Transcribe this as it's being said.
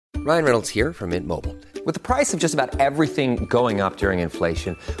Ryan Reynolds here from Mint Mobile. With the price of just about everything going up during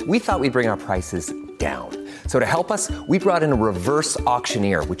inflation, we thought we'd bring our prices down. So to help us, we brought in a reverse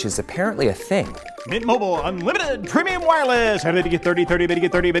auctioneer, which is apparently a thing. Mint Mobile Unlimited Premium Wireless. How to get 30, 30, bit to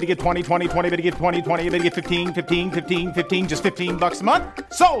get 30, bit to get 20, 20, 20, bit to get 20, 20, bit to get 15, 15, 15, 15, just $15 a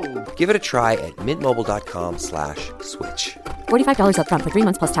month? Sold! Give it a try at mintmobile.com/switch. $45 up front for 3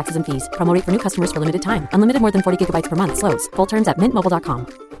 months plus taxes and fees. Promo rate for new customers for limited time. Unlimited more than 40 gigabytes per month. Slows full terms at mintmobile.com.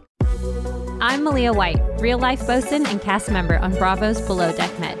 I'm Malia White, real-life bosun and cast member on Bravo's Below Deck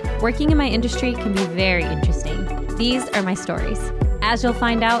Med. Working in my industry can be very interesting. These are my stories. As you'll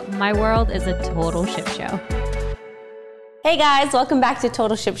find out, my world is a total ship show. Hey guys, welcome back to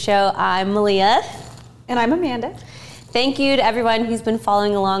Total Ship Show. I'm Malia. And I'm Amanda. Thank you to everyone who's been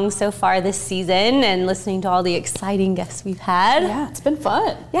following along so far this season and listening to all the exciting guests we've had. Yeah, it's been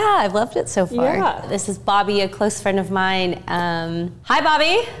fun. Yeah, I've loved it so far. Yeah. This is Bobby, a close friend of mine. Hi,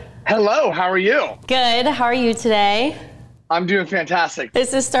 Bobby. Hello, how are you? Good. How are you today? I'm doing fantastic.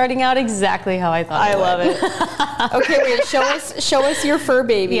 This is starting out exactly how I thought. I love it. Okay, wait. Show us your fur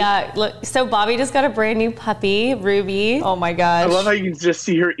baby. Yeah. Look. So Bobby just got a brand new puppy, Ruby. Oh my gosh. I love how you can just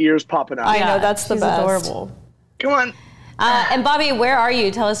see her ears popping out. I know, that's the she's best. adorable. Come on. And Bobby, where are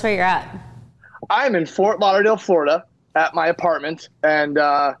you? Tell us where you're at. I'm in Fort Lauderdale, Florida, at my apartment, and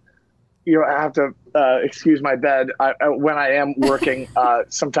I have to excuse my bed when I am working.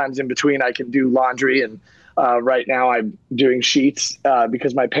 Sometimes in between, I can do laundry, and right now I'm doing sheets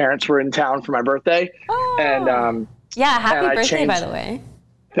because my parents were in town for my birthday. Oh. And yeah, happy and birthday, by the way.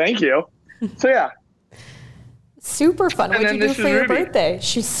 Thank you. So yeah. Super fun. What'd you do for your Ruby. birthday?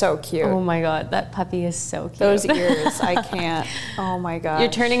 She's so cute. Oh my God, that puppy is so cute. Those ears, I can't. Oh my gosh.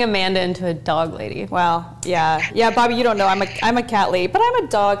 You're turning Amanda into a dog lady. Well, yeah, Bobby. You don't know. I'm a cat lady, but I'm a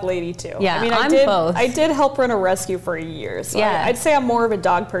dog lady too. Yeah, I mean, I'm both. I did help run a rescue for a year, so Yeah. I'd say I'm more of a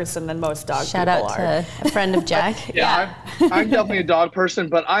dog person than most dog Shout people out are. to a friend of Jack. Yeah, I'm definitely a dog person,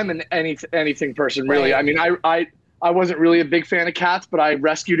 but I'm an anything person, really. Right. I mean, I wasn't really a big fan of cats, but I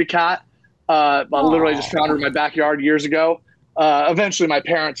rescued a cat. I literally just found her in my backyard years ago. Eventually, my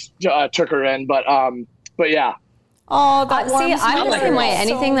parents took her in, but yeah. Oh, that See, warms I'm my the same heart way. so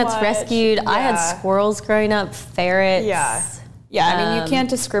Anything that's much. rescued. I had Yeah. squirrels growing up, ferrets. Yeah. Yeah, I mean, you can't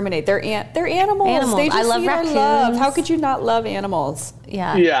discriminate. They're animals. Animals. They just I love need our raccoons. love. How could you not love animals?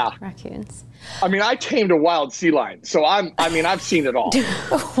 Yeah. Yeah. Raccoons. I mean, I tamed a wild sea lion, so I've seen it all.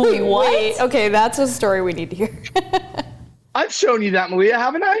 Wait, what? Wait, okay, that's a story we need to hear. I've shown you that, Malia,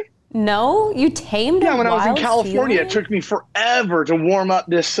 haven't I? No, you tamed Yeah, a when I was in wild sea California, lion? it took me forever to warm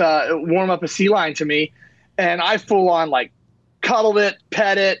up a sea lion to me, and I full on like cuddled it,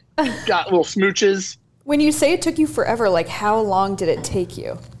 pet it, got little smooches. When you say it took you forever, like how long did it take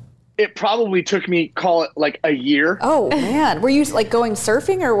you? It probably took me, call it like a year. Oh man, were you like going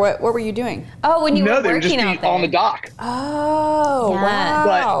surfing or what were you doing? Oh, when you No, were they would just working be out there. on the dock. Oh, Yeah.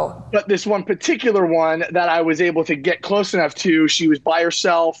 wow. But this one particular one that I was able to get close enough to, she was by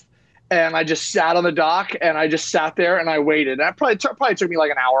herself, and I just sat on the dock, and I just sat there and I waited. And that probably took me like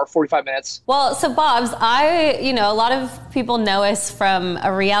an hour, 45 minutes. Well, so Bob's, a lot of people know us from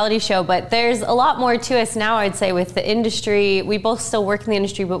a reality show, but there's a lot more to us now, I'd say, with the industry. We both still work in the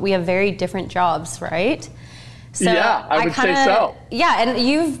industry, but we have very different jobs, right? So Yeah, I would say so. Yeah, and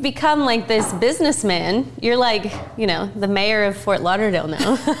you've become like this businessman. You're like, the mayor of Fort Lauderdale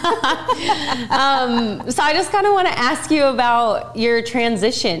now. So I just kind of want to ask you about your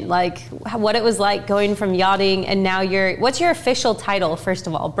transition, like what it was like going from yachting and now what's your official title, first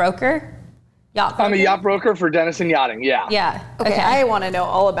of all? Broker? Yacht broker? I'm a yacht broker for Denison Yachting, yeah. Yeah. Okay, I want to know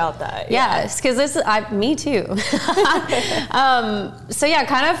all about that. Yeah, because me too. So yeah,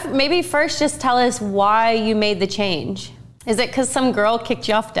 kind of maybe first just tell us why you made the change. Is it because some girl kicked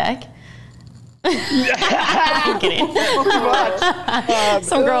you off deck? I'm kidding.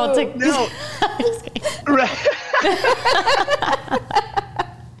 Some girl took. No. Just kidding.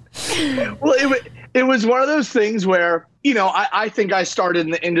 Well, it was one of those things where, I think I started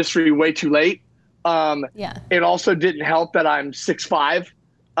in the industry way too late. Yeah. It also didn't help that I'm 6'5",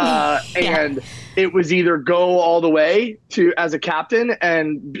 and it was either go all the way to as a captain,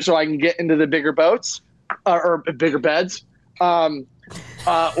 and so I can get into the bigger boats or bigger beds, or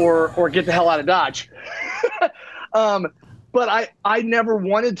get the hell out of Dodge. But I never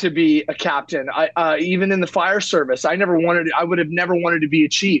wanted to be a captain. Even in the fire service, I would have never wanted to be a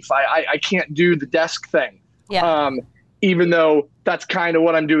chief. I can't do the desk thing. Yeah. Even though that's kind of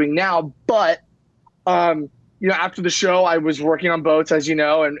what I'm doing now. But, after the show, I was working on boats, as you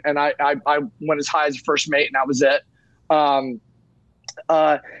know, and I went as high as first mate, and that was it.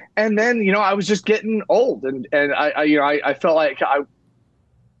 And then, I was just getting old, and I felt like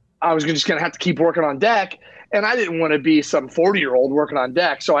I was just going to have to keep working on deck, and I didn't want to be some 40-year-old working on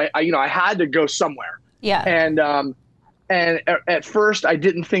deck. So I had to go somewhere. Yeah. And at first I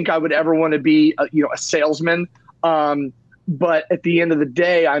didn't think I would ever want to be a salesman. But at the end of the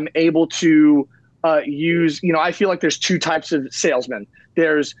day, I'm able to use, I feel like there's two types of salesmen.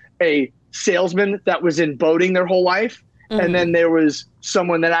 There's a salesman that was in boating their whole life. And then there was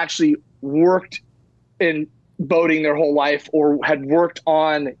someone that actually worked in boating their whole life or had worked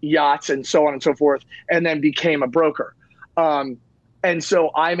on yachts and so on and so forth, and then became a broker. And so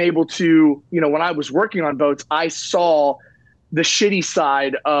I'm able to, when I was working on boats, I saw the shitty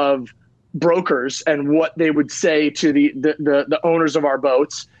side of brokers and what they would say to the owners of our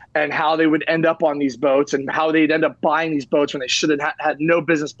boats, and how they would end up on these boats and how they'd end up buying these boats when they should have had no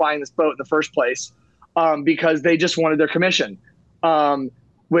business buying this boat in the first place, because they just wanted their commission.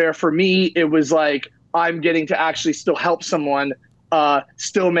 Where for me, it was like, I'm getting to actually still help someone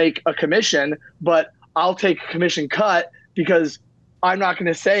still make a commission, but I'll take a commission cut because I'm not going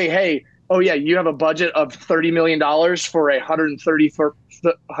to say, hey, oh yeah, you have a budget of $30 million for a 130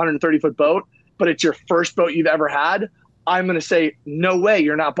 foot boat, but it's your first boat you've ever had. I'm going to say, no way,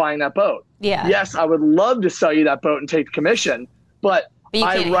 you're not buying that boat. Yeah. Yes, I would love to sell you that boat and take the commission, but you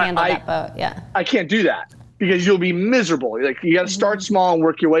can't handle that boat. Yeah. I can't do that because you'll be miserable. Like, you got to start small and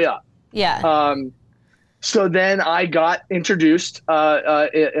work your way up. Yeah. So then I got introduced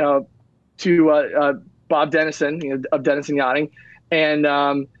to Bob Dennison, of Dennison Yachting,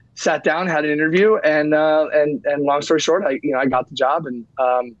 and sat down, had an interview, and long story short, I got the job, and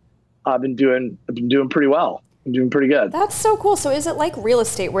I've been doing pretty well. I'm doing pretty good. That's so cool. So is it like real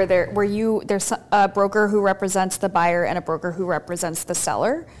estate where there's a broker who represents the buyer and a broker who represents the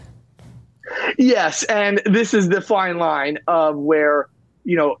seller? Yes, and this is the fine line of where,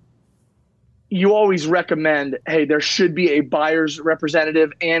 you always recommend, hey, there should be a buyer's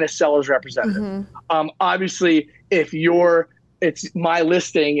representative and a seller's representative. Obviously, if it's my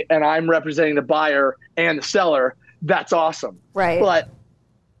listing and I'm representing the buyer and the seller, that's awesome. Right. But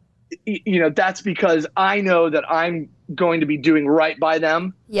that's because I know that I'm going to be doing right by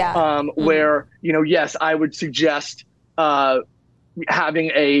them. Yeah. Where, yes, I would suggest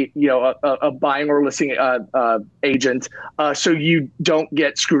having a buying or listing agent so you don't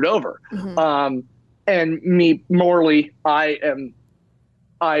get screwed over. And me morally, I'm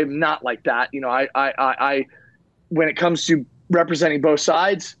not like that. I when it comes to representing both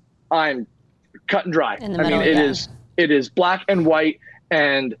sides, I'm cut and dry. In the middle, it is black and white,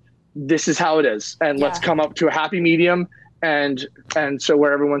 and this is how it is. And let's come up to a happy medium, and so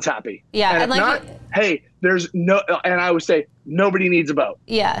where everyone's happy. Yeah. And if not, hey, there's no, and I would say nobody needs a boat.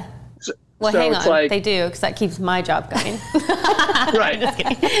 Yeah. Well, hang on. They do, because that keeps my job going. Right. Just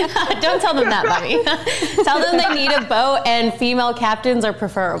kidding. Don't tell them that, Bobby. Tell them they need a boat and female captains are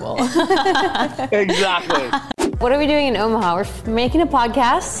preferable. Exactly. What are we doing in Omaha? We're making a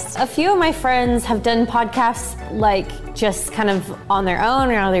podcast. A few of my friends have done podcasts just kind of on their own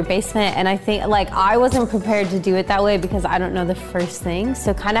or out of their basement. And I think I wasn't prepared to do it that way because I don't know the first thing.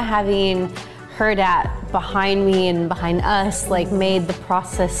 So kind of having her behind me and behind us made the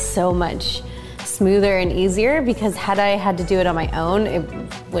process so much smoother and easier, because had I had to do it on my own, it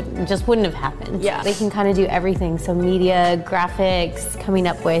wouldn't have happened. Yeah. They can kind of do everything. So media, graphics, coming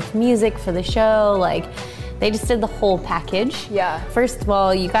up with music for the show, they just did the whole package. Yeah. First of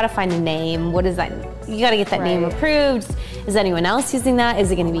all, you got to find a name. What is that? You got to get that name approved. Is anyone else using that?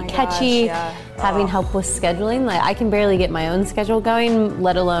 Is it going to be catchy? Gosh, yeah. Having help with scheduling. I can barely get my own schedule going,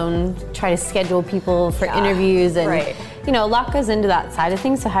 let alone try to schedule people for interviews. And, a lot goes into that side of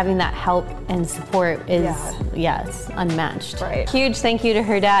things. So having that help and support is, it's unmatched. Right. Huge thank you to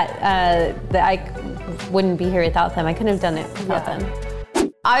her dad. That I wouldn't be here without them. I couldn't have done it without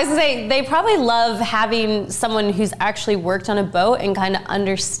them. I was gonna say, they probably love having someone who's actually worked on a boat and kind of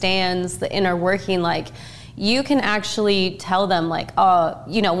understands the inner working. You can actually tell them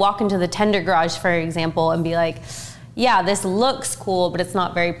walk into the tender garage, for example, and be like, yeah, this looks cool, but it's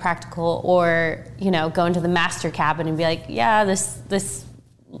not very practical. Or, go into the master cabin and be like, yeah, this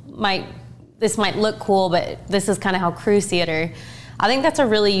might look cool, but this is kind of how crew see it. Or I think that's a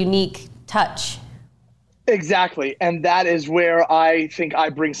really unique touch. Exactly. And that is where I think I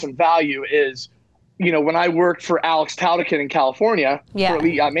bring some value is, when I worked for Alex Taudikin in California for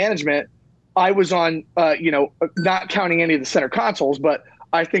Elite Yacht Management, I was on, not counting any of the center consoles, but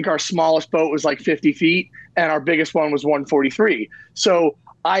I think our smallest boat was 50 feet and our biggest one was 143. So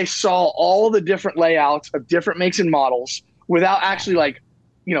I saw all the different layouts of different makes and models without actually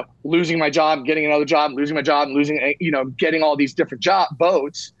losing my job, getting another job, losing my job, getting all these different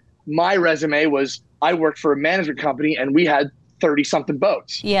boats. My resume was, I worked for a management company and we had 30 something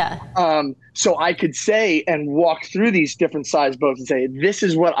boats. Yeah. So I could say and walk through these different size boats and say, this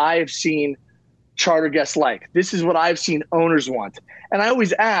is what I have seen charter guests like. This is what I've seen owners want. And I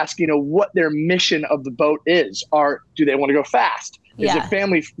always ask, what their mission of the boat is. Do they want to go fast? Is it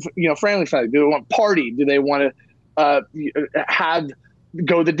family, friendly? Do they want party? Do they want to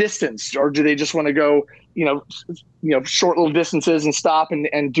go the distance, or do they just want to go, short little distances and stop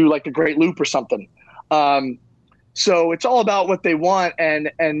and do like the Great Loop or something? So it's all about what they want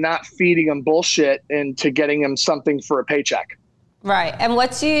and not feeding them bullshit into getting them something for a paycheck. Right. And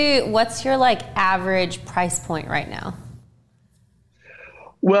what's your like average price point right now?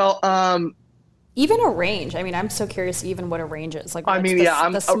 Well, even a range. I mean, I'm so curious even what a range is. Like, I'm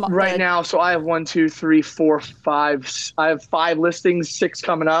right now. So I have 1, 2, 3, 4, 5. I have 5 listings, 6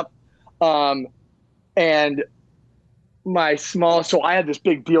 coming up. And my smallest, so I have this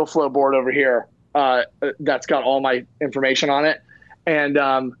big deal flow board over here that's got all my information on it. And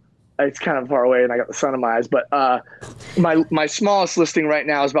it's kind of far away and I got the sun in my eyes, but my smallest listing right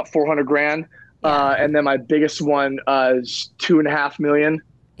now is about $400,000. And then my biggest one is $2.5 million.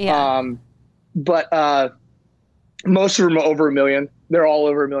 Yeah. But most of them are over $1 million. They're all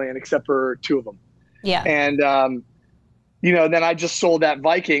over $1 million except for 2 of them. Yeah. And then I just sold that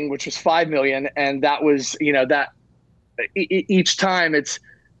Viking, which was $5 million, and that was that each time it's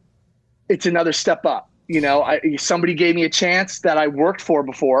another step up. Somebody gave me a chance that I worked for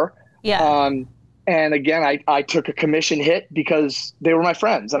before. Yeah. And again, I took a commission hit because they were my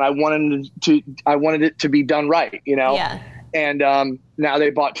friends, and I wanted it to be done right. Yeah. And now they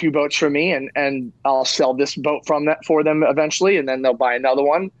bought 2 boats from me, and I'll sell this boat for them eventually, and then they'll buy another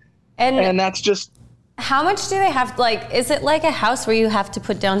one. And that's just. How much do they have? Like, is it like a house where you have to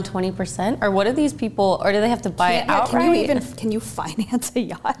put down 20%, or what do these people, or do they have to buy it outright? Can you finance a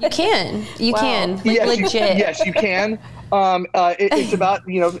yacht? You can. You can. Like, yes, legit. Yes, you can. It's about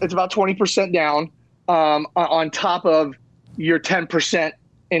 20% down on top of your 10%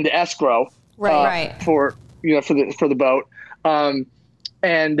 into escrow. Right. For the boat. But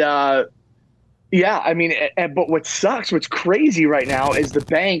what sucks, what's crazy right now is the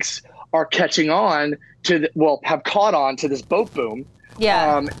banks are catching on have caught on to this boat boom.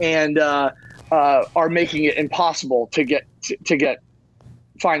 Yeah. And are making it impossible to get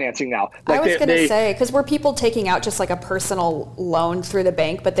financing now. Like I was going to say, because were people taking out just like a personal loan through the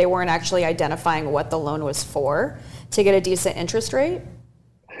bank, but they weren't actually identifying what the loan was for to get a decent interest rate?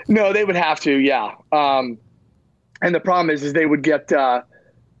 No, they would have to, yeah. And the problem is they would get,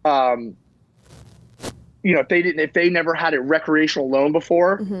 if they never had a recreational loan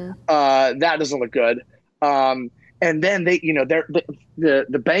before, that doesn't look good. And then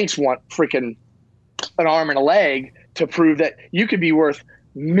the banks want freaking an arm and a leg to prove that you could be worth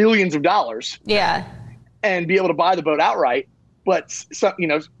millions of dollars. Yeah. And be able to buy the boat outright. But some,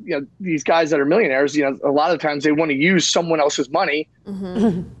 these guys that are millionaires, a lot of times they want to use someone else's money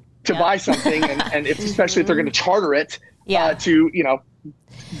to buy something, and especially if they're going to charter it to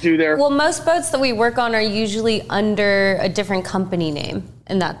do their. Well, most boats that we work on are usually under a different company name,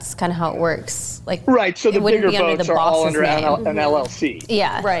 and that's kind of how it works. Like right, so the bigger boats are all under an LLC.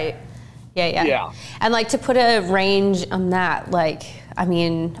 Yeah. Right. Yeah. And like to put a range on that, like. I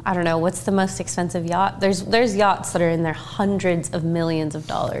mean, I don't know. What's the most expensive yacht? There's yachts that are in their hundreds of millions of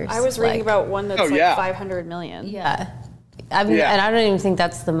dollars. I was reading about one that's $500 million. Yeah. I mean, and I don't even think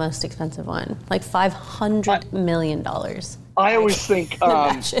that's the most expensive one. Like $500 million. I always think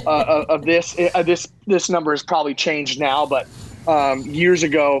of this. This number has probably changed now, but years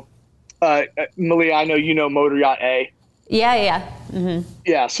ago, Malia, I know you know Motor Yacht A. Yeah. Mm-hmm.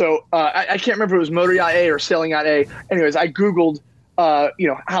 Yeah. So I can't remember if it was Motor Yacht A or Sailing Yacht A. Anyways, I Googled.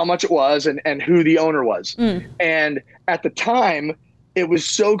 How much it was and who the owner was. And at the time, it was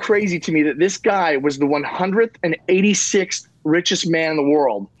so crazy to me that this guy was the 186th richest man in the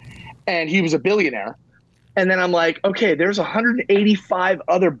world. And he was a billionaire. And then I'm like, okay, there's 185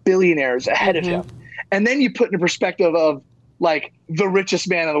 other billionaires ahead of him. And then you put into perspective of like the richest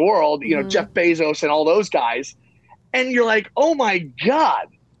man in the world, Jeff Bezos and all those guys. And you're like, oh my God.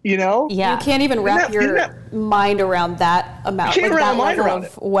 Yeah. You can't even wrap your mind around that amount, like that level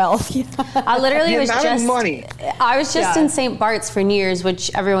of wealth. I literally was just money. I was just in St. Bart's for New Year's, which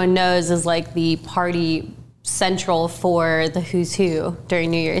everyone knows is like the party central for the who's who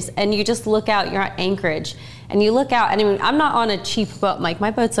during New Year's. And you just look out, you're at Anchorage, and you look out, and I mean, I'm not on a cheap boat. Like my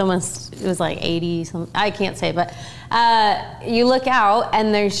boat's it was like 80 something. I can't say, but you look out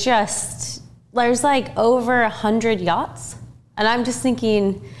and there's like over 100 yachts. And I'm just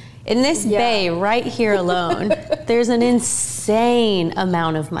thinking, In this bay right here alone, there's an insane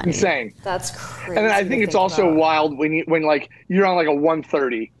amount of money. Insane. That's crazy. And then I think it's also wild when you're on like a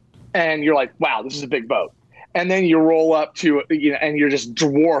 130 and you're like, wow, this is a big boat. And then you roll up to, and you're just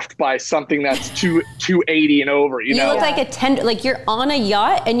dwarfed by something that's 280 and over, you know? You look like a tender, like you're on a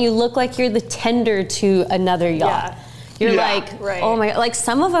yacht and you look like you're the tender to another yacht. You're oh my God. Like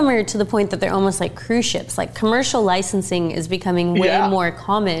some of them are to the point that they're almost like cruise ships. Like commercial licensing is becoming way more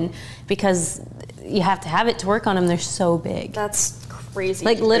common because you have to have it to work on them. They're so big. That's crazy.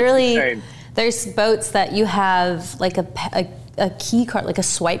 Like literally, there's boats that you have like a key card, like a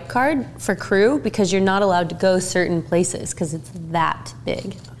swipe card for crew because you're not allowed to go certain places because it's that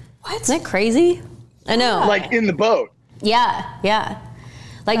big. What? Isn't that crazy? I know. Like in the boat. Yeah.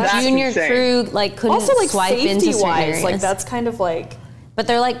 Like that's junior insane. crew like couldn't also, like, swipe into certain areas. Like that's kind of like. But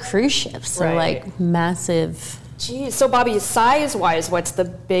they're like cruise ships. They're like massive. Geez. So Bobby, size-wise, what's the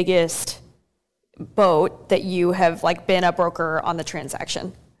biggest boat that you have like been a broker on the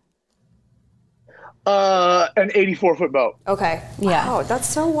transaction? An 84-foot boat. Okay. Yeah. Wow, that's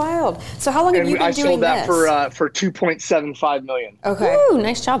so wild. So how long have you been doing this? I sold that for $2.75 million. Okay. Ooh,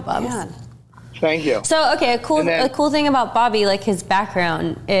 nice job, Bob. Man. Thank you. So, okay, a cool thing about Bobby, like his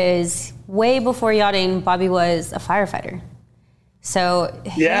background is way before yachting, Bobby was a firefighter. So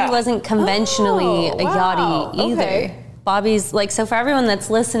he wasn't conventionally a yachty either. Okay. Bobby's like, so for everyone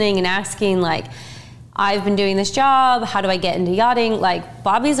that's listening and asking like, I've been doing this job, how do I get into yachting? Like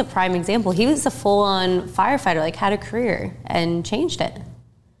Bobby's a prime example. He was a full-on firefighter, like had a career and changed it.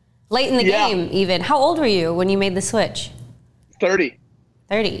 Late in the game even. How old were you when you made the switch? 30.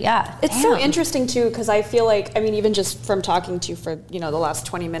 30, yeah. It's so interesting too, because I feel like, I mean, even just from talking to you for, the last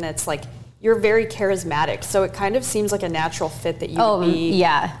 20 minutes, like you're very charismatic. So it kind of seems like a natural fit that you would be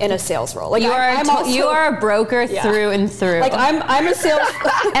in a sales role. Like you are a broker through and through. Like I'm a sales,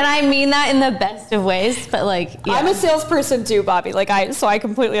 and I mean that in the best of ways, but like, I'm a salesperson too, Bobby. Like so I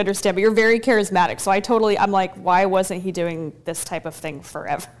completely understand, but you're very charismatic. So I'm like, why wasn't he doing this type of thing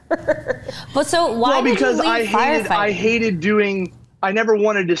forever? But so why did you leave I hated doing, I never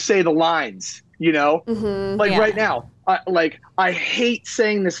wanted to say the lines, right now, I hate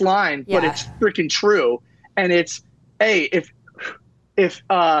saying this line, but it's freaking true. And it's, hey, if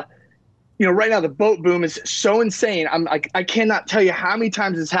right now the boat boom is so insane. I cannot tell you how many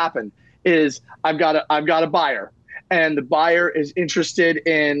times this happened is I've got a buyer and the buyer is interested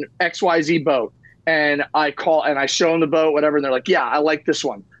in XYZ boat. And I call and I show them the boat, whatever. And they're like, yeah, I like this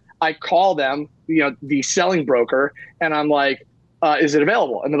one. I call them, the selling broker, and I'm like, is it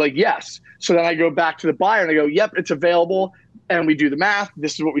available? And they're like, yes. So then I go back to the buyer and I go, yep, it's available. And we do the math.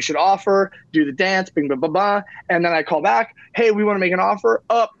 This is what we should offer. Do the dance, bing, blah, blah, blah. And then I call back, hey, we want to make an offer.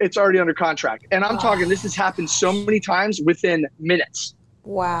 Oh, it's already under contract. And I'm talking, this has happened so many times within minutes.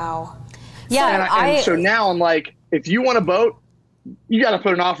 Wow. Yeah. And so now I'm like, if you want a boat, you got to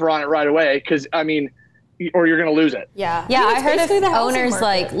put an offer on it right away. Because, or you're going to lose it. Yeah. Yeah, I heard of owners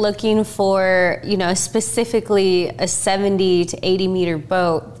like looking for, specifically a 70 to 80 meter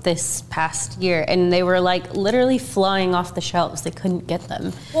boat this past year. And they were like literally flying off the shelves. They couldn't get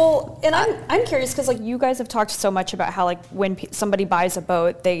them. Well, and I'm curious because like you guys have talked so much about how like when somebody buys a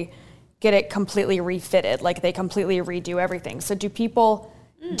boat, they get it completely refitted. Like they completely redo everything. So do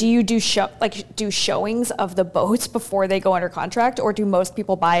you do showings of the boats before they go under contract? Or do most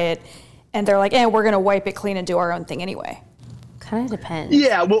people buy it and they're like, we're going to wipe it clean and do our own thing anyway? Kind of depends.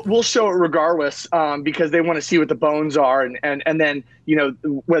 Yeah, we'll show it regardless because they want to see what the bones are and then,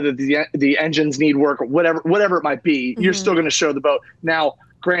 whether the engines need work or whatever it might be, you're still going to show the boat. Now,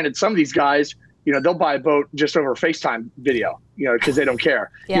 granted, some of these guys, they'll buy a boat just over FaceTime video, because they don't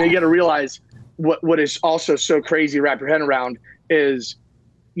care. Yeah. You got to realize what is also so crazy to wrap your head around is,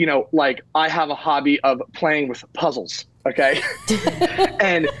 I have a hobby of playing with puzzles. Okay.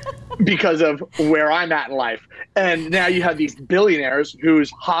 And because of where I'm at in life. And now you have these billionaires whose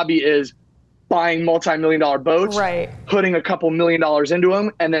hobby is buying multi-million-dollar boats, putting a couple $1 million into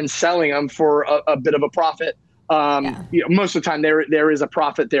them, and then selling them for a bit of a profit. Most of the time there is a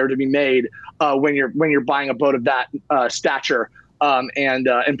profit there to be made when you're buying a boat of that stature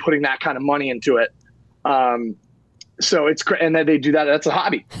and putting that kind of money into it. So it's and then they do that. That's a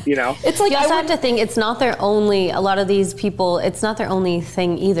hobby, It's like you also have to think it's not their only. A lot of these people, it's not their only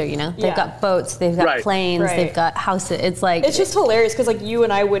thing either. They've got boats, they've got planes, they've got houses. It's just hilarious because like you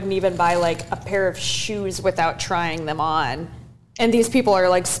and I wouldn't even buy like a pair of shoes without trying them on. And these people are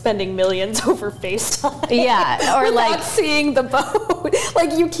like spending millions over FaceTime. Yeah, or like seeing the boat.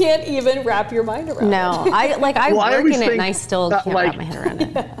 Like you can't even wrap your mind around it. No, I work in it and I still can't wrap my head around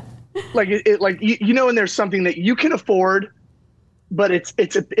it. And there's something that you can afford but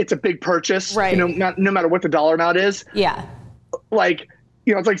it's a big purchase, right? You know, no matter what the dollar amount is. Yeah. Like,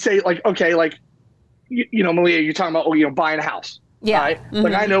 you know, it's like, say, like, okay, like, you know, Malia, you're talking about, you know, buying a house. Yeah. Right? Mm-hmm.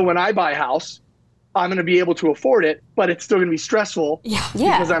 Like, I know when I buy a house, I'm going to be able to afford it, but it's still going to be stressful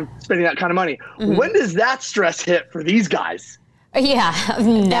because I'm spending that kind of money. Mm-hmm. When does that stress hit for these guys? Yeah,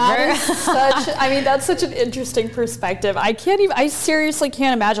 never. That's such an interesting perspective. I seriously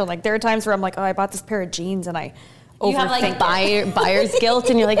can't imagine. Like, there are times where I'm like, oh, I bought this pair of jeans and I you have like buyer's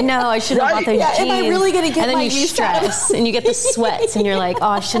guilt, and you're like, no, I shouldn't have bought those jeans. Am I really gonna get? And then you stress, and you get the sweats, and you're like, oh,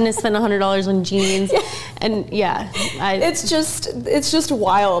 I shouldn't have spent $100 on jeans. And it's just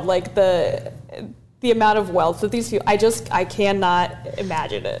wild, like the amount of wealth that these people. I cannot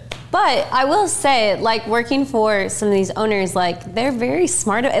imagine it. But I will say, like, working for some of these owners, like, they're very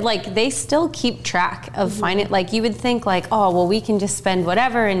smart. Like, they still keep track of finance. Like, you would think, like, oh, well, we can just spend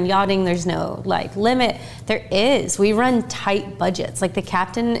whatever. In yachting, there's no, like, limit. There is. We run tight budgets. Like, the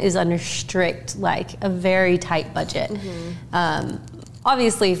captain is under strict, like, a very tight budget.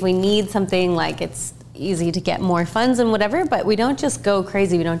 Obviously, if we need something, like, it's easy to get more funds and whatever, but we don't just go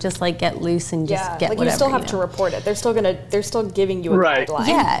crazy. We don't just like get loose and just get whatever. You still have to report it. They're still giving you a guideline.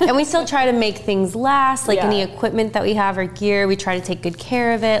 Yeah, and we still try to make things last. Like any equipment that we have or gear, we try to take good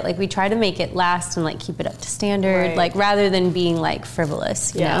care of it. Like we try to make it last and like keep it up to standard. Like rather than being like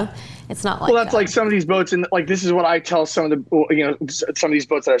frivolous, you know. It's not like that's like some of these boats, and like this is what I tell some of the, you know, some of these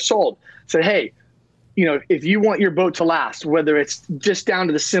boats that I've sold. Say, hey, you know, if you want your boat to last, whether it's just down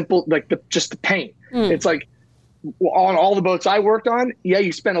to the simple, like just the paint. It's like on all the boats I worked on,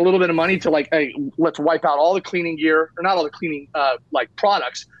 you spend a little bit of money to like, hey, let's wipe out all the cleaning gear, or not all the cleaning like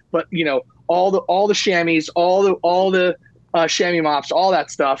products, but you know, all the chamois, all the chamois mops, all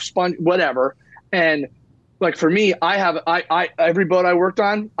that stuff, sponge, whatever. And like for me, I every boat I worked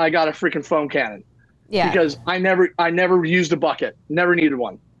on, I got a freaking foam cannon. Yeah. Because I never used a bucket, never needed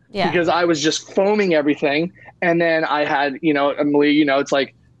one. Yeah. Because I was just foaming everything, and then I had, you know, Emily, you know, it's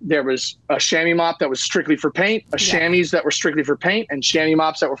like. There was a chamois mop that was strictly for paint, chamois that were strictly for paint, and chamois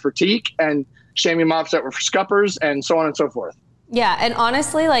mops that were for teak, and chamois mops that were for scuppers, and so on and so forth. Yeah, and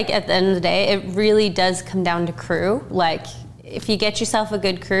honestly, like at the end of the day, it really does come down to crew. Like if you get yourself a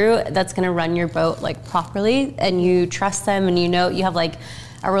good crew that's going to run your boat like properly, and you trust them, and you know you have like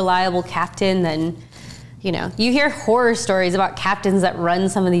a reliable captain, then you know, you hear horror stories about captains that run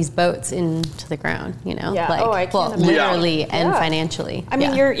some of these boats into the ground, you know? Yeah. Like, I can't imagine. Literally and financially. I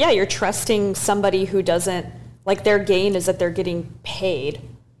mean, you're trusting somebody who doesn't, like their gain is that they're getting paid,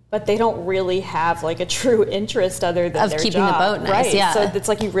 but they don't really have like a true interest other than their keeping job. The boat nice, right. Yeah. So it's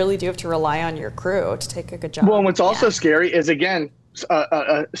like you really do have to rely on your crew to take a good job. Well, and what's also scary is, again,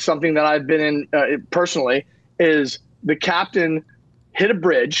 something that I've been in personally, is the captain hit a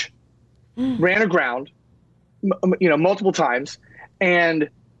bridge, ran aground, you know, multiple times, and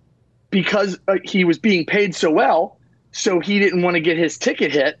because he was being paid so well, so he didn't want to get his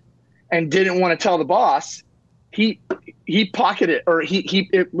ticket hit and didn't want to tell the boss, he pocketed, or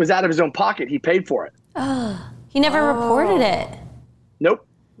it was out of his own pocket. He paid for it. Oh, he never reported it. Nope.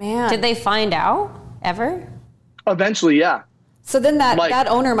 Man. Did they find out ever? Eventually, yeah. So then that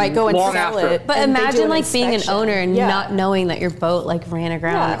owner might go and sell it. But imagine like being an owner and not knowing that your boat like ran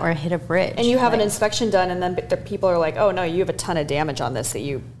aground or hit a bridge. And you have an inspection done, and then the people are like, oh no, you have a ton of damage on this that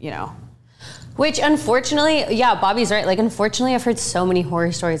you know. Which unfortunately, Bobby's right. Like unfortunately, I've heard so many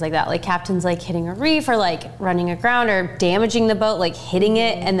horror stories like that. Like captains like hitting a reef or like running aground or damaging the boat, like hitting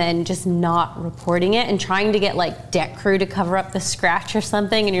it and then just not reporting it and trying to get like deck crew to cover up the scratch or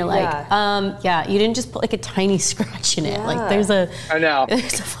something. And you're like, you didn't just put like a tiny scratch in it. Like there's a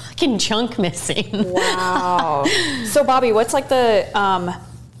fucking chunk missing. Wow. So Bobby, what's like the,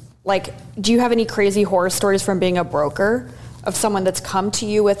 do you have any crazy horror stories from being a broker? Of someone that's come to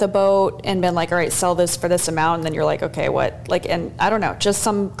you with a boat and been like, all right, sell this for this amount, and then you're like, okay, what? Like, and I don't know, just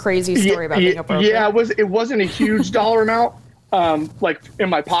some crazy story about being a broker. Yeah, it wasn't a huge dollar amount, like in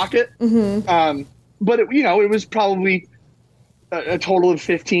my pocket. Mm-hmm. But it was probably a total of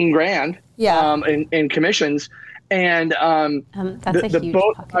 15 grand. Yeah. In commissions, and that's the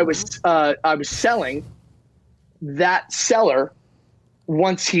boat I was selling, that seller,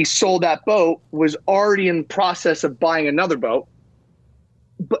 once he sold that boat, was already in the process of buying another boat,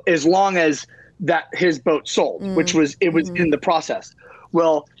 but as long as that his boat sold, which was in the process.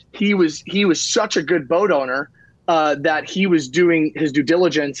 Well, he was such a good boat owner that he was doing his due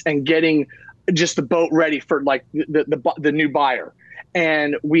diligence and getting just the boat ready for like the new buyer.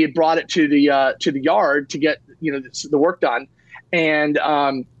 And we had brought it to the yard to get the work done. And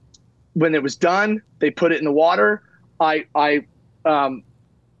when it was done, they put it in the water. I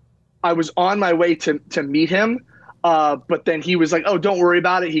was on my way to meet him. But then he was like, "Oh, don't worry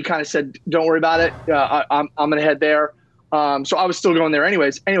about it." He kind of said, "Don't worry about it. I'm going to head there." So I was still going there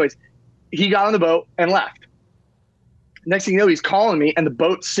anyways. He got on the boat and left. Next thing you know, he's calling me and the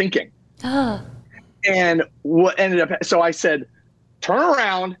boat's sinking. And what ended up, so I said, "Turn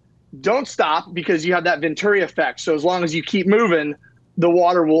around, don't stop, because you have that Venturi effect. So as long as you keep moving, the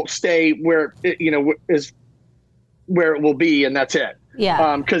water will stay where it, is where it will be, and that's it."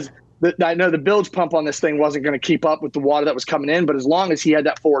 Yeah. Because I know the bilge pump on this thing wasn't going to keep up with the water that was coming in, but as long as he had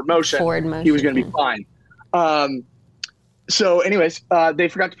that forward motion, he was going to be fine. So anyways, they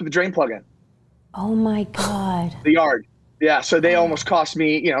forgot to put the drain plug in. Oh my God. The yard. Yeah. So they almost cost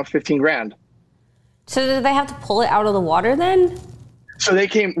me, $15,000. So did they have to pull it out of the water then? So they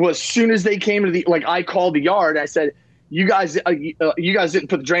came, well, as soon as they came to I called the yard. I said, you guys didn't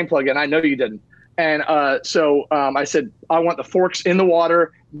put the drain plug in. I know you didn't. And so I said, I want the forks in the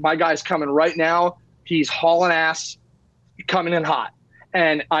water. My guy's coming right now. He's hauling ass, coming in hot.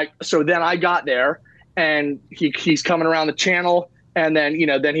 And so then I got there, and he's coming around the channel, and then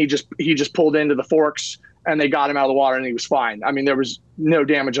then he just pulled into the forks, and they got him out of the water, and he was fine. I mean, there was no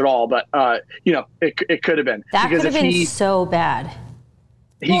damage at all, but it could have been. That could have been so bad.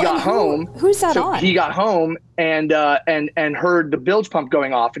 He got home. Who's that on? He got home and heard the bilge pump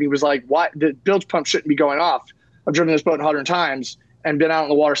going off, and he was like, "Why? The bilge pump shouldn't be going off. I've driven this boat 100 times and been out in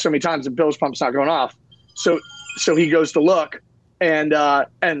the water so many times. The bilge pump's not going off." So he goes to look, and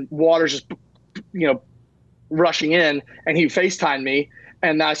water's just rushing in, and he FaceTimed me,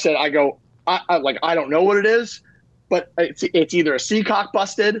 and I said, I don't know what it is, but it's either a seacock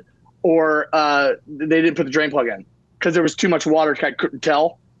busted or they didn't put the drain plug in, because there was too much water, I couldn't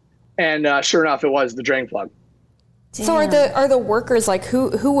tell. And sure enough, it was the drain plug. Damn. So are the workers, like,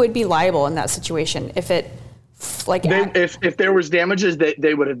 who would be liable in that situation if it if there was damages,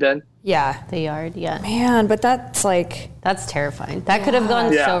 they would have been? Yeah, the yard. Yeah. Man, but that's terrifying. That could have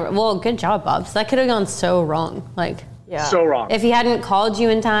gone so well. Good job, Bobs. That could have gone so wrong. So wrong. If he hadn't called you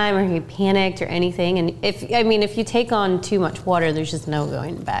in time, or he panicked or anything, and if you take on too much water, there's just no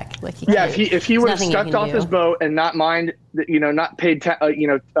going back. If he would have stepped off his boat and not not paid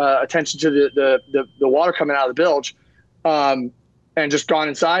attention to the water coming out of the bilge, and just gone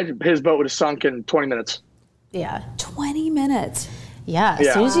inside, his boat would have sunk in 20 minutes. Yeah. 20 minutes. Yeah.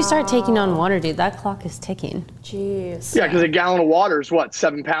 As soon as you start taking on water, dude, that clock is ticking. Jeez. Yeah, because a gallon of water is what,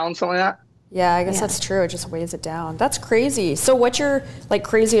 7 pounds, something like that? Yeah, I guess that's true. It just weighs it down. That's crazy. So what's your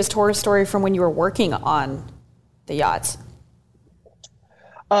craziest horror story from when you were working on the yachts?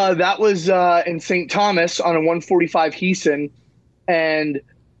 That was in St. Thomas on a 145 Heeson, and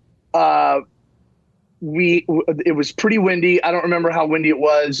it was pretty windy. I don't remember how windy it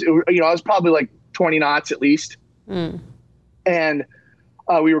was. I was probably like 20 knots at least. And we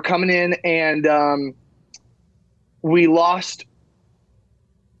were coming in, and we lost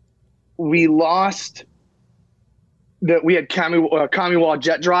we had Kamiwa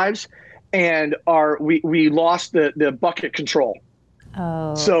jet drives, and we lost the bucket control.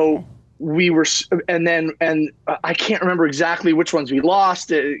 Oh. So we were, and I can't remember exactly which ones we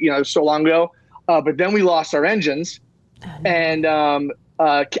lost. So long ago. But then we lost our engines, and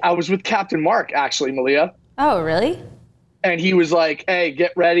I was with Captain Mark, actually, Malia. Oh, really? And he was like, "Hey,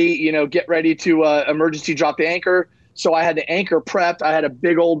 get ready to emergency drop the anchor." So I had the anchor prepped. I had a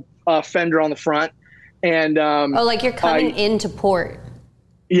big old fender on the front, and you're coming into port.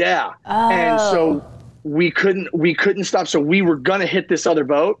 Yeah. Oh. And so we couldn't stop. So we were gonna hit this other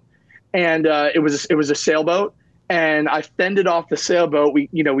boat, and it was a sailboat. And I fended off the sailboat. We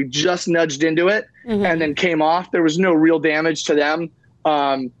just nudged into it, and then came off. There was no real damage to them.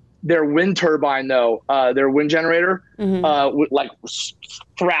 Their wind turbine, though, their wind generator,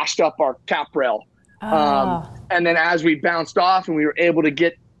 thrashed up our cap rail. And then as we bounced off and we were able to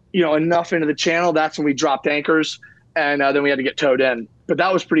get enough into the channel, that's when we dropped anchors, and then we had to get towed in. But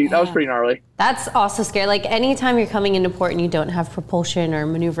that was pretty gnarly. That's also scary. Like, anytime you're coming into port and you don't have propulsion or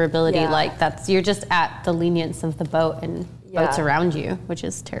maneuverability, you're just at the lenience of the boat and boats around you, which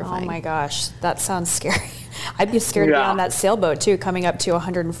is terrifying. Oh my gosh, that sounds scary. I'd be scared to be on that sailboat too, coming up to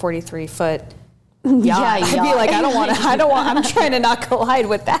 143 foot. I'd be like, I'm trying to not collide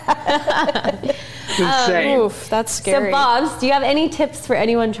with that. Insane. Oof, that's scary. So, Bobs, do you have any tips for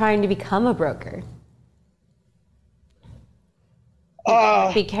anyone trying to become a broker?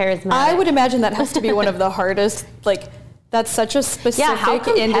 Be charismatic. I would imagine that has to be one of the hardest, that's such a specific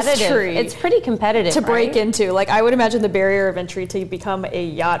industry. It's pretty competitive to break into. I would imagine the barrier of entry to become a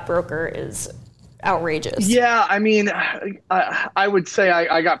yacht broker is outrageous. Yeah, I mean, I would say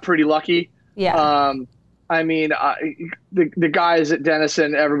I got pretty lucky. Yeah. I mean, the guys at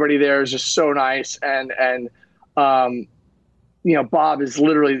Denison, everybody there is just so nice, and Bob is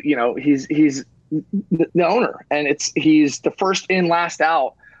literally, he's the owner, and he's the first in, last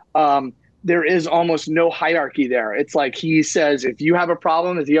out. There is almost no hierarchy there. It's like he says, if you have a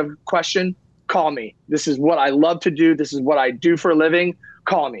problem, if you have a question, call me. This is what I love to do. This is what I do for a living.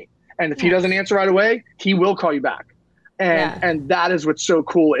 Call me. And if he doesn't answer right away, he will call you back. And that is what's so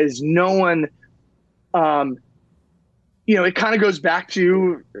cool is no one, it kind of goes back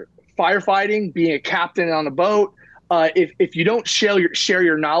to firefighting, being a captain on a boat. If you don't share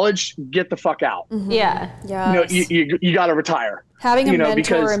your knowledge, get the fuck out. Mm-hmm. Yeah. You got to retire. Having a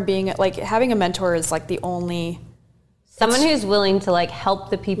mentor and being having a mentor is like the only someone who's willing to help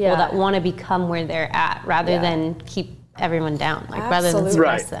the people that want to become where they're at rather than keep everyone down, rather than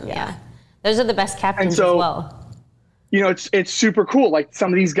suppress them. Yeah. Those are the best captains as well. It's super cool. Like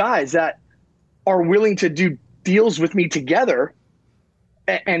some of these guys that are willing to do deals with me together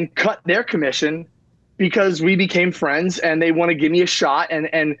and cut their commission because we became friends and they want to give me a shot.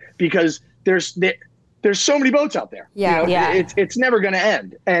 And because there's so many boats out there. It's never going to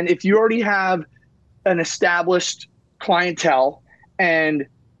end. And if you already have an established clientele and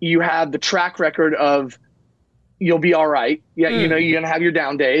you have the track record of you'll be all right. Yeah. You're going to have your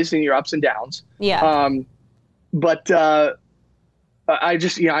down days and your ups and downs. Yeah. But I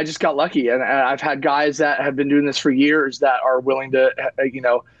just got lucky, and I've had guys that have been doing this for years that are willing to,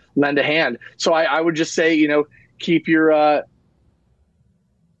 lend a hand. So I would just say, keep your,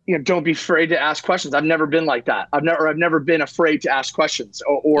 don't be afraid to ask questions. I've never been like that. I've never been afraid to ask questions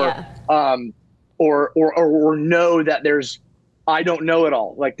or know that I don't know it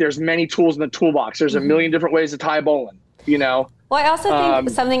all. Like there's many tools in the toolbox. There's a million different ways to tie a bowline, Well, I also think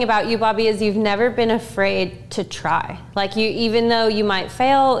something about you, Bobby, is you've never been afraid to try. Like even though you might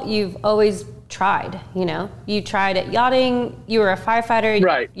fail, you've always tried, You tried at yachting, you were a firefighter,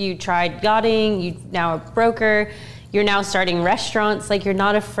 right. You tried yachting, you now a broker, you're now starting restaurants. Like you're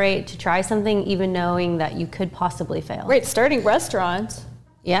not afraid to try something even knowing that you could possibly fail. Wait, starting restaurants?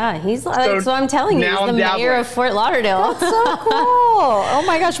 Yeah, he's so I'm telling you, he's the mayor of Fort Lauderdale. That's so cool. Oh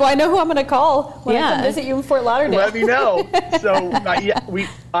my gosh. Well, I know who I'm going to call when I come visit you in Fort Lauderdale. Let me know. So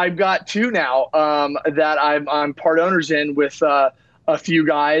I've got two now that I'm part owners in with a few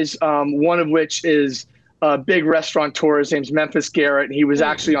guys. One of which is a big restaurateur. His name's Memphis Garrett, and he was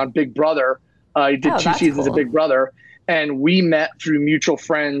actually on Big Brother. He did 2 seasons of Big Brother, and we met through mutual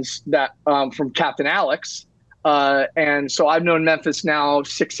friends that from Captain Alex. And so I've known Memphis now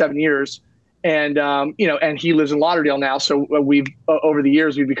 6-7 years, and and he lives in Lauderdale now. So we've over the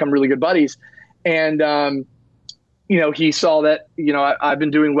years we've become really good buddies, and he saw that I've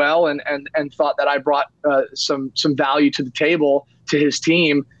been doing well, and thought that I brought some value to the table to his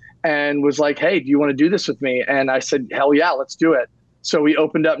team, and was like, hey, do you want to do this with me? And I said, hell yeah, let's do it. So we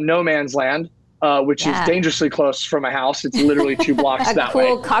opened up No Man's Land, which is dangerously close from my house. It's literally 2 blocks that way. A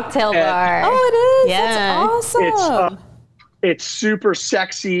cool cocktail bar. Oh, it is? Yeah. That's awesome. It's super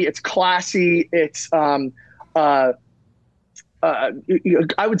sexy. It's classy. It's, I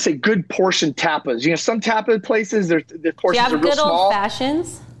would say good portion tapas. Some tapa places, the portions are real small. Do you have good old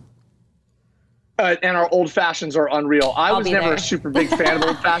fashions? And our old fashions are unreal. I was never a super big fan of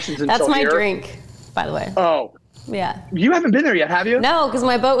old fashions until That's my here. drink, by the way. Oh. Yeah. You haven't been there yet, have you? No, because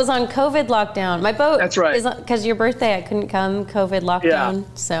my boat was on COVID lockdown. My boat. That's right. Is because your birthday, I couldn't come. COVID lockdown. Yeah.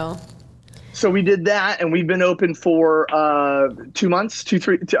 So we did that, and we've been open for 2 months,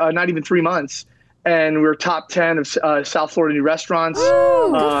 3, not even 3 months, and we're top 10 of South Florida new restaurants.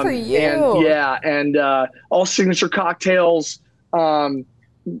 Oh, good for you. And all signature cocktails. And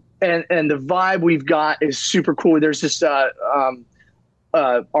the vibe we've got is super cool. There's this I'm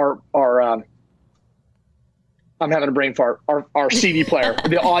having a brain fart. Our CD player,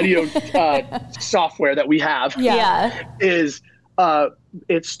 the audio software that we have, is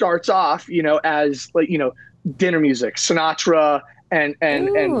it starts off, as dinner music, Sinatra and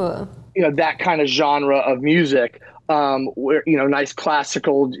that kind of genre of music, where nice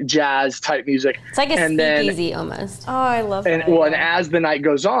classical jazz type music. It's like a speakeasy almost. Oh, I love that. And as the night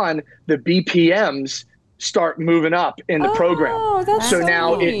goes on, the BPMs start moving up in the program. So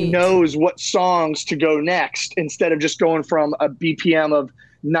now neat. It knows what songs to go next instead of just going from a BPM of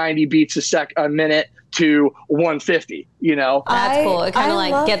 90 beats a minute to 150, That's cool. It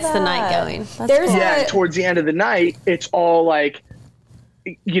kind of gets the night going. Towards the end of the night, it's all like,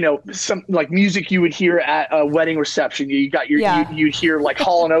 some like music you would hear at a wedding reception. You got you'd hear like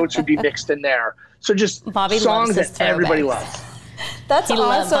Hall & Oates would be mixed in there. So just Bobby songs that everybody loves. That's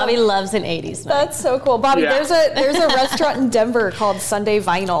awesome. Bobby loves an 80s night. That's so cool. Bobby, there's a restaurant in Denver called Sunday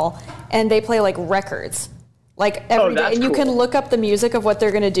Vinyl, and they play like records. like every day, that's and you can cool. look up the music of what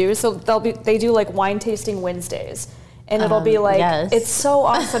they're gonna do. So they do like wine tasting Wednesdays, and it'll be like it's so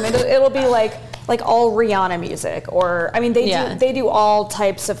awesome. It'll be like all Rihanna music, or I mean they do all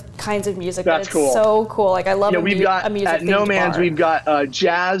types of kinds of music. That's but it's cool. so cool. Like I love we've got a music at No Man's bar. we've got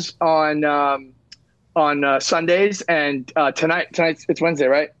jazz on Sundays, and tonight it's Wednesday,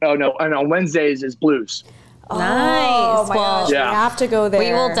 right? Oh no, and on Wednesdays is blues. Nice. Oh my gosh, we Yeah. have to go there.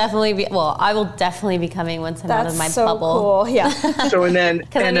 We will definitely be. Well, I will definitely be coming once I'm out of my so bubble. cool. Yeah. So and then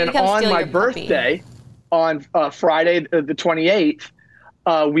I'm gonna come on steal my your puppy. birthday, on Friday the 28th,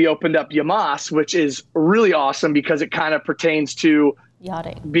 we opened up Yamas, which is really awesome because it kind of pertains to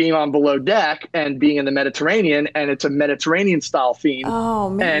Yachting. being on below deck and being in the Mediterranean, and it's a Mediterranean style theme. Oh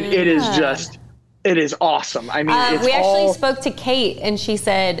man. And it is awesome. I mean, it's we actually all, spoke to Kate, and she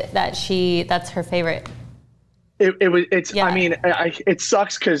said that that's her favorite. I mean, it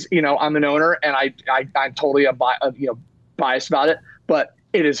sucks because, I'm an owner and I'm totally biased about it, but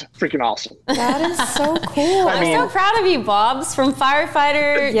it is freaking awesome. That is so cool. I mean, I'm so proud of you, Bobs. From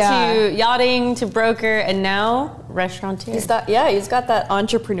firefighter to yachting to broker, and now restaurateur. He's got that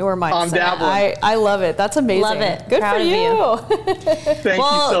entrepreneur mindset. I'm dabbling. I love it. That's amazing. Love it. Good Proud for of you. Thank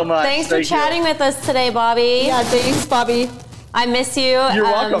you so much. Thanks for chatting with us today, Bobby. Yeah, thanks, Bobby. I miss you. You're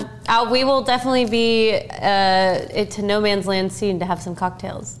welcome. We will definitely be to No Man's Land soon to have some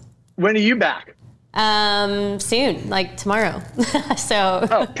cocktails. When are you back? Soon, like tomorrow. So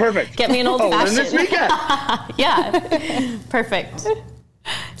perfect. Get me an old fashioned. Then this weekend. Yeah, perfect.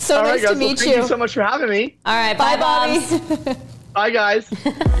 So All nice right, guys. to meet Thank you so much for having me. All right, Bye, Bobs. Bobby. Bye, guys.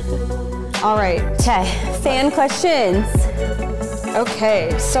 All right. Okay, fan questions.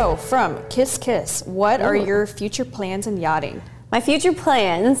 Okay, so from Kiss Kiss, what are your future plans in yachting? My future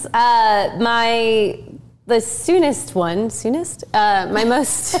plans, the soonest one, my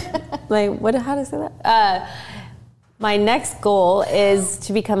most, how to say that? My next goal is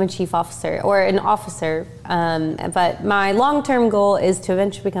to become a chief officer or an officer, but my long-term goal is to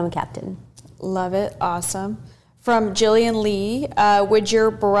eventually become a captain. Love it. Awesome. From Jillian Lee, would your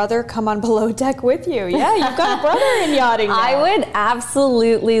brother come on below deck with you? Yeah, you've got a brother in yachting now. I would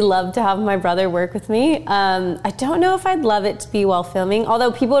absolutely love to have my brother work with me. I don't know if I'd love it to be while filming,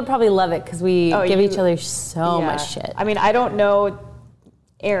 although people would probably love it because we give each other so much shit. I mean, I don't know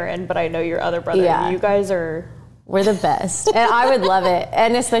Aaron, but I know your other brother. Yeah. You guys are... We're the best. And I would love it.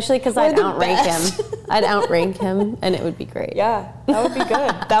 And especially because I'd outrank him. I'd outrank him, and it would be great. Yeah, that would be good.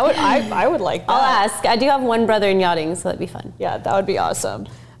 I would like that. I'll ask. I do have one brother in yachting, so that'd be fun. Yeah, that would be awesome.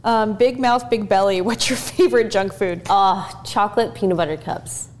 Big mouth, big belly. What's your favorite junk food? Chocolate peanut butter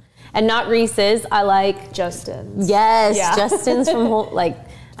cups. And not Reese's. I like... Justin's. Yes, Yeah. Justin's from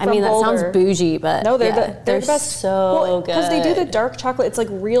I mean, that Boulder. sounds bougie, but No, they're the best. so good. Because they do the dark chocolate. It's like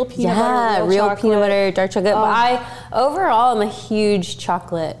real peanut butter. Yeah, real chocolate. peanut butter, dark chocolate. But I, overall, am a huge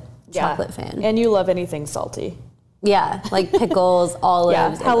chocolate fan. And you love anything salty. Yeah, like pickles,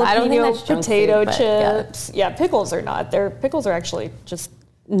 olives. Yeah, jalapeno, I don't think that's junk potato food, but chips. Yeah, pickles are not. Pickles are actually just...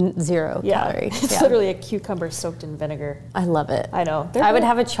 Zero calorie. It's literally a cucumber soaked in vinegar. I love it. I know. I would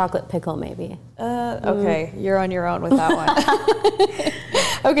have a chocolate pickle, maybe. Okay, you're on your own with that one.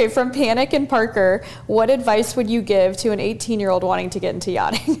 Okay, from Panic and Parker, what advice would you give to an 18-year-old wanting to get into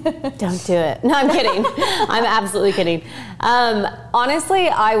yachting? Don't do it. No, I'm kidding. I'm absolutely kidding. Honestly,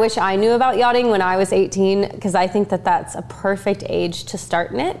 I wish I knew about yachting when I was 18 because I think that that's a perfect age to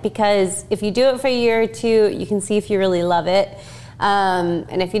start in it because if you do it for a year or two, you can see if you really love it.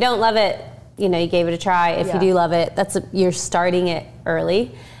 And if you don't love it, you gave it a try. If you do love it, you're starting it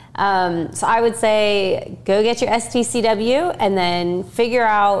early. So I would say go get your STCW and then figure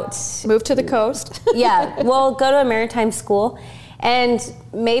out... Move to the coast. Yeah, well, go to a maritime school and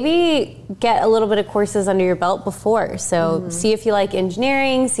maybe get a little bit of courses under your belt before. So see if you like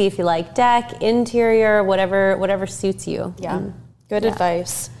engineering, see if you like deck, interior, whatever suits you. Yeah, good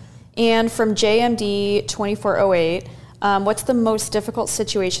advice. And from JMD 2408, what's the most difficult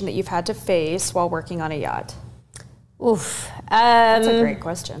situation that you've had to face while working on a yacht? Oof. That's a great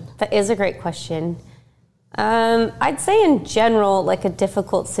question. That is a great question. I'd say in general, like a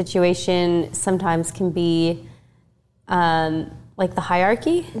difficult situation sometimes can be like the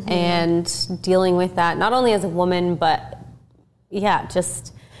hierarchy and dealing with that, not only as a woman, but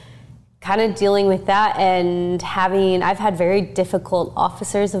just kind of dealing with that and I've had very difficult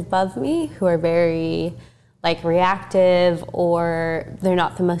officers above me who are very reactive or they're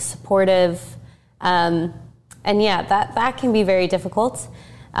not the most supportive. That can be very difficult.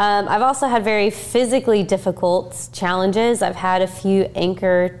 I've also had very physically difficult challenges. I've had a few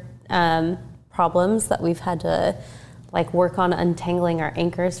anchor problems that we've had to work on untangling our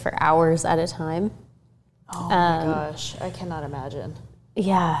anchors for hours at a time. Oh my gosh, I cannot imagine.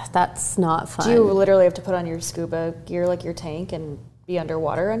 Yeah, that's not fun. Do you literally have to put on your scuba gear like your tank and be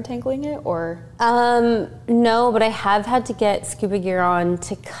underwater untangling it, or? No, but I have had to get scuba gear on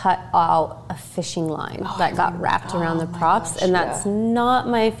to cut out a fishing line that got wrapped around the props, and that's not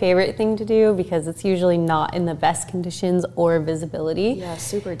my favorite thing to do because it's usually not in the best conditions or visibility. Yeah,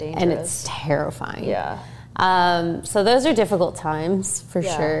 super dangerous. And it's terrifying. Yeah. So those are difficult times for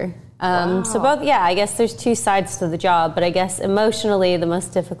sure. So both, I guess there's two sides to the job, but I guess emotionally the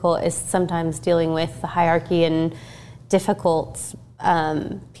most difficult is sometimes dealing with the hierarchy and difficult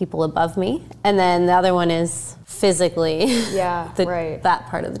people above me. And then the other one is physically that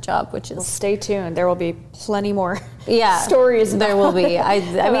part of the job, which is... Well, stay tuned. There will be plenty more stories. There will be.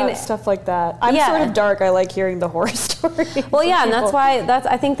 I mean, stuff like that. I'm sort of dark. I like hearing the horror stories. Well, yeah, and that's why,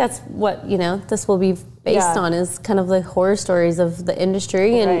 I think that's what, this will be based on, is kind of the horror stories of the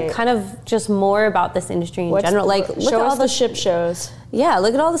industry and kind of just more about this industry in general. Like, look show at all us the ship shows. Yeah,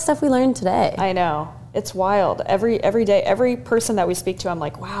 look at all the stuff we learned today. I know. It's wild. Every day, every person that we speak to, I'm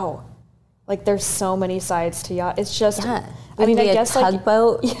like, wow. Like, there's so many sides to yacht. It's just, I mean, I guess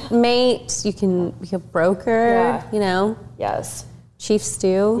tugboat mate. You can be a broker. Yes. Chief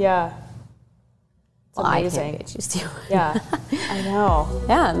stew. Yeah. It's amazing. I can't be chief stew. Yeah. I know.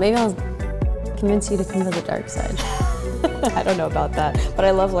 Yeah. Maybe I'll convince you to come to the dark side. I don't know about that, but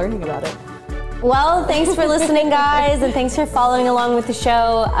I love learning about it. Well, thanks for listening, guys, and thanks for following along with the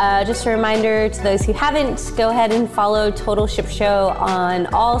show. Just a reminder to those who haven't, go ahead and follow Total Ship Show on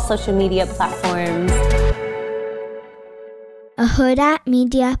all social media platforms. A Huda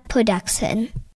Media Production.